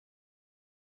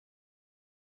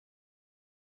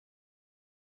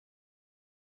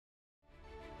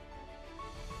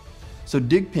So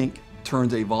Dig Pink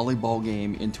turns a volleyball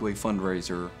game into a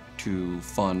fundraiser to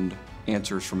fund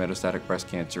answers for metastatic breast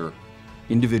cancer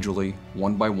individually,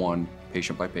 one by one,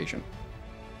 patient by patient.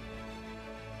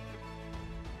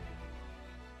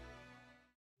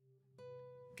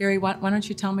 Gary, why don't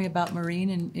you tell me about Maureen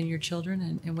and your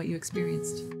children and what you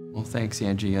experienced? Well, thanks,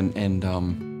 Angie. So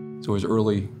it was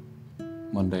early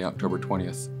Monday, October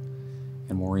 20th,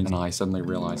 and Maureen and I suddenly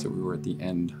realized that we were at the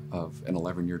end of an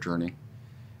 11-year journey.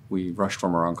 We rushed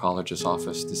from our oncologist's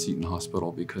office to Seton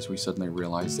Hospital because we suddenly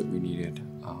realized that we needed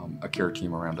a care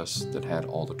team around us that had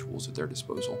all the tools at their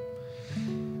disposal.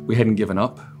 We hadn't given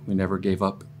up. We never gave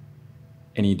up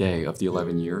any day of the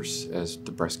 11 years as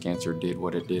the breast cancer did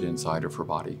what it did inside of her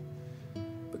body.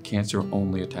 But cancer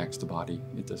only attacks the body.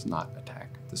 It does not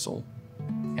attack the soul.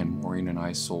 And Maureen and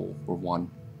I's soul were one.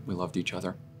 We loved each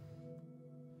other.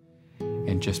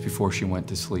 And just before she went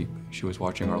to sleep, she was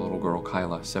watching our little girl,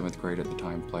 Kyla, 7th grade at the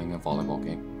time, playing a volleyball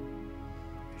game.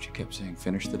 And she kept saying,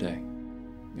 "Finish the day."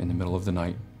 In the middle of the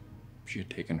night, she had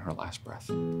taken her last breath.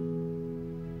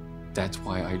 That's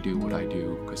why I do what I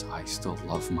do, because I still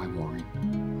love my Maureen.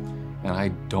 And I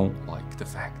don't like the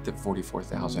fact that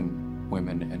 44,000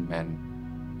 women and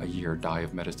men a year die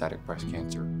of metastatic breast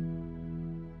cancer.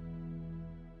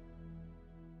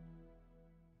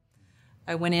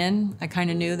 I went in, I kind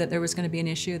of knew that there was going to be an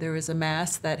issue. There was a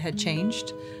mass that had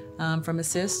changed from a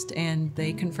cyst, and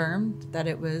they confirmed that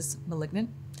it was malignant.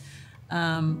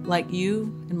 Like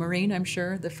you and Maureen, I'm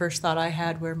sure, the first thought I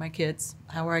had were my kids.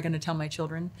 How are I going to tell my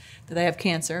children that they have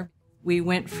cancer? We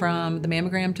went from the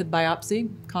mammogram to the biopsy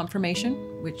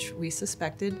confirmation, which we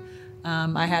suspected.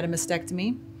 I had a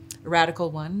mastectomy, a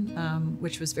radical one,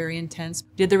 which was very intense.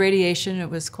 Did the radiation, it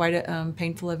was quite a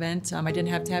painful event. I didn't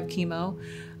have to have chemo.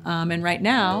 And right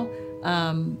now,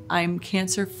 I'm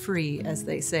cancer-free, as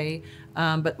they say,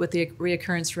 but with the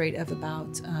reoccurrence rate of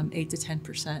about 8 to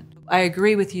 10%. I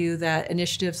agree with you that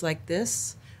initiatives like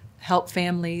this help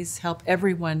families, help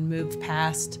everyone move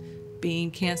past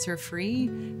being cancer-free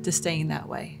to staying that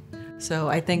way. So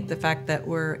I think the fact that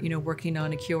we're working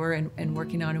on a cure and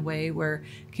working on a way where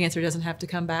cancer doesn't have to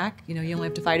come back. You only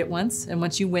have to fight it once, and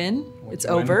once you win, it's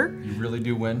over. You really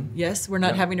do win. Yes, we're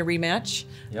not having a rematch.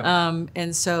 Yep.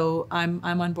 And so I'm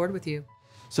on board with you.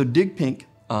 So Dig Pink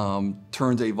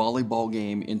turns a volleyball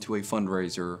game into a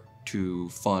fundraiser to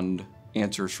fund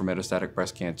answers for metastatic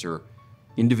breast cancer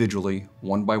individually,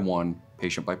 one by one,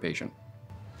 patient by patient.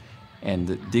 And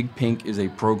the Dig Pink is a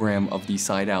program of the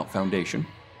Side Out Foundation.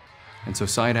 And so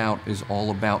Side Out is all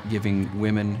about giving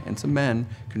women and some men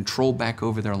control back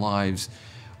over their lives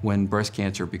when breast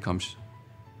cancer becomes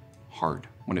hard,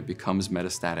 when it becomes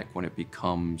metastatic, when it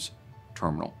becomes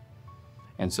terminal.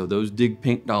 And so those Dig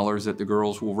Pink dollars that the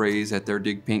girls will raise at their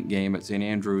Dig Pink game at St.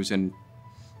 Andrews and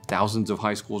thousands of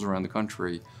high schools around the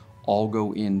country all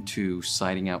go into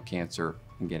siding out cancer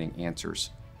and getting answers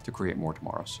to create more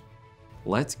tomorrows.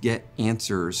 Let's get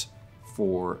answers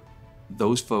for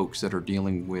those folks that are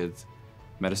dealing with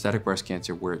metastatic breast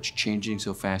cancer where it's changing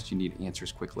so fast you need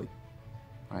answers quickly,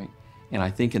 right? And I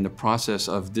think in the process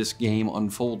of this game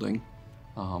unfolding,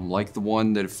 like the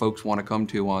one that if folks want to come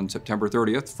to on September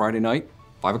 30th, Friday night,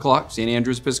 5 o'clock, St.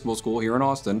 Andrew's Episcopal School here in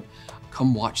Austin,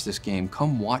 come watch this game.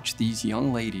 Come watch these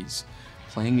young ladies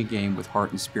playing a game with heart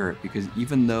and spirit, because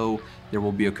even though there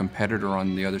will be a competitor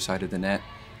on the other side of the net,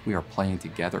 we are playing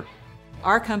together.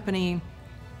 Our company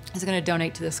is going to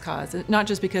donate to this cause, not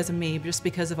just because of me, but just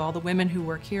because of all the women who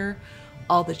work here,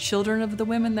 all the children of the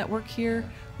women that work here.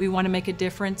 We want to make a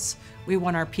difference. We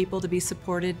want our people to be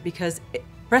supported because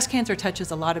breast cancer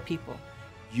touches a lot of people.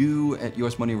 You at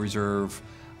US Money Reserve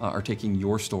are taking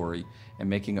your story and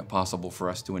making it possible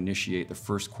for us to initiate the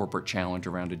first corporate challenge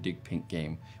around a Dig Pink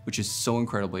game, which is so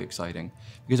incredibly exciting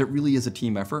because it really is a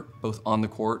team effort, both on the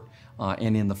court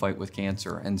and in the fight with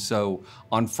cancer. And so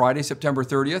on Friday, September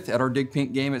 30th at our Dig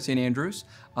Pink game at St. Andrews,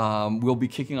 we'll be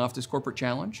kicking off this corporate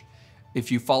challenge.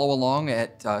 If you follow along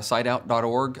at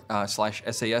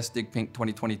sideout.org/SAS Dig Pink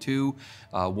 2022,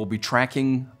 we'll be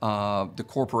tracking the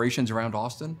corporations around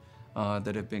Austin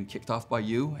that have been kicked off by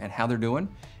you and how they're doing.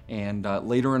 And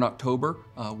later in October,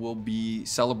 we'll be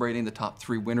celebrating the top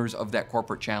 3 winners of that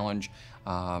corporate challenge.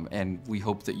 And we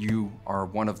hope that you are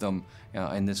one of them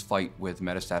in this fight with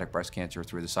metastatic breast cancer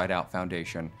through the Side Out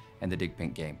Foundation and the Dig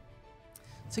Pink game.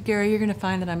 So Gary, you're going to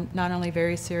find that I'm not only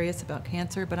very serious about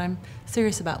cancer, but I'm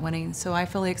serious about winning. So I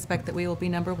fully expect that we will be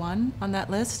 #1 on that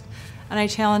list. And I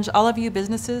challenge all of you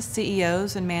businesses,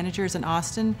 CEOs, and managers in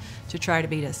Austin to try to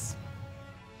beat us.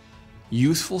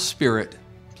 Youthful spirit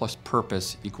plus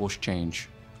purpose equals change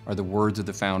are the words of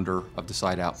the founder of the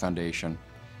Side Out Foundation,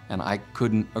 and I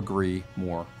couldn't agree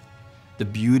more. The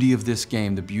beauty of this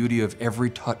game, the beauty of every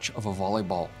touch of a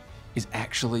volleyball, is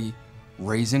actually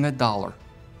raising a dollar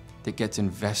that gets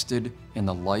invested in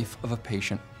the life of a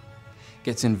patient,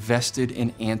 gets invested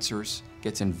in answers,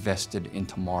 gets invested in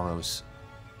tomorrows.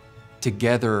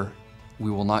 Together, we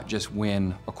will not just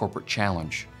win a corporate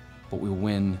challenge, but we will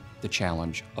win the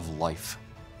challenge of life.